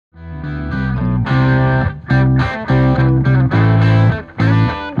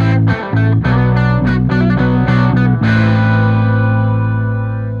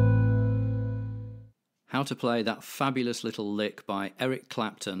how to play that fabulous little lick by Eric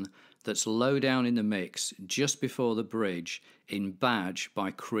Clapton that's low down in the mix just before the bridge in Badge by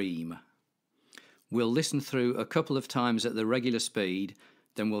Cream. We'll listen through a couple of times at the regular speed,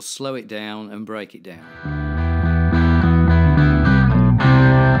 then we'll slow it down and break it down.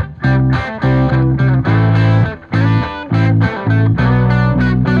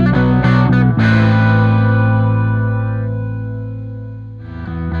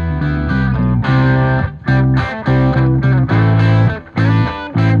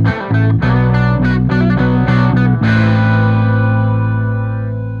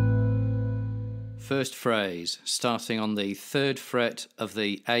 First phrase, starting on the 3rd fret of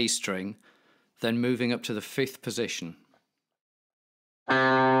the A string, then moving up to the 5th position.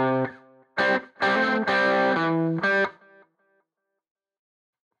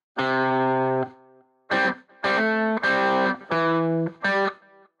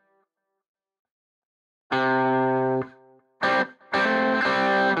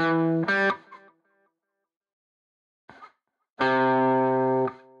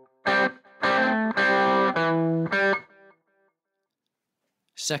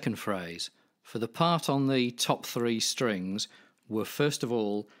 Second phrase, for the part on the top 3 strings, we're first of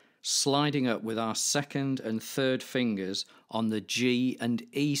all sliding up with our 2nd and 3rd fingers on the G and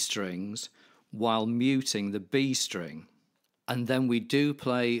E strings while muting the B string. And then we do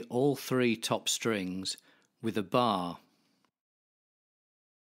play all 3 top strings with a bar.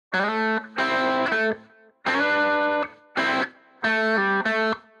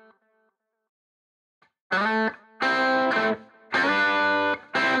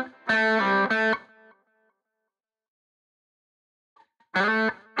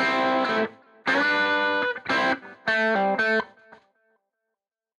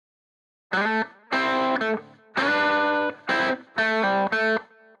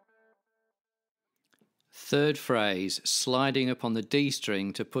 Third phrase, sliding up on the D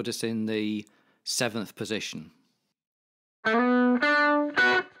string to put us in the 7th position.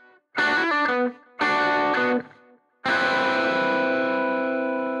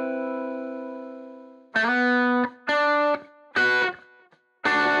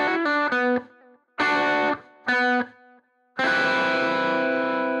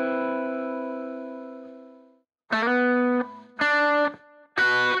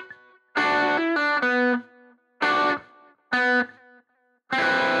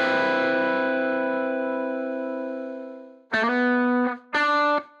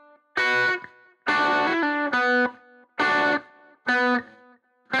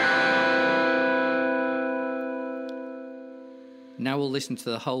 Now we'll listen to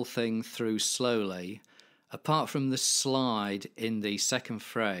the whole thing through slowly. Apart from the slide in the 2nd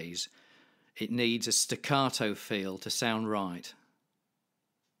phrase, it needs a staccato feel to sound right.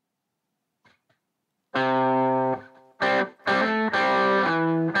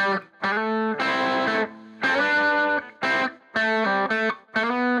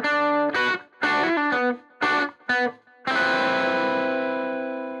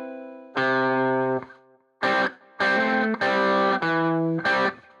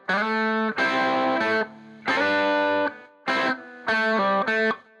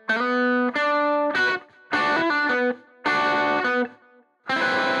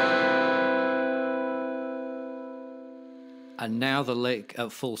 And now the lick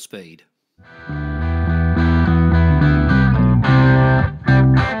at full speed.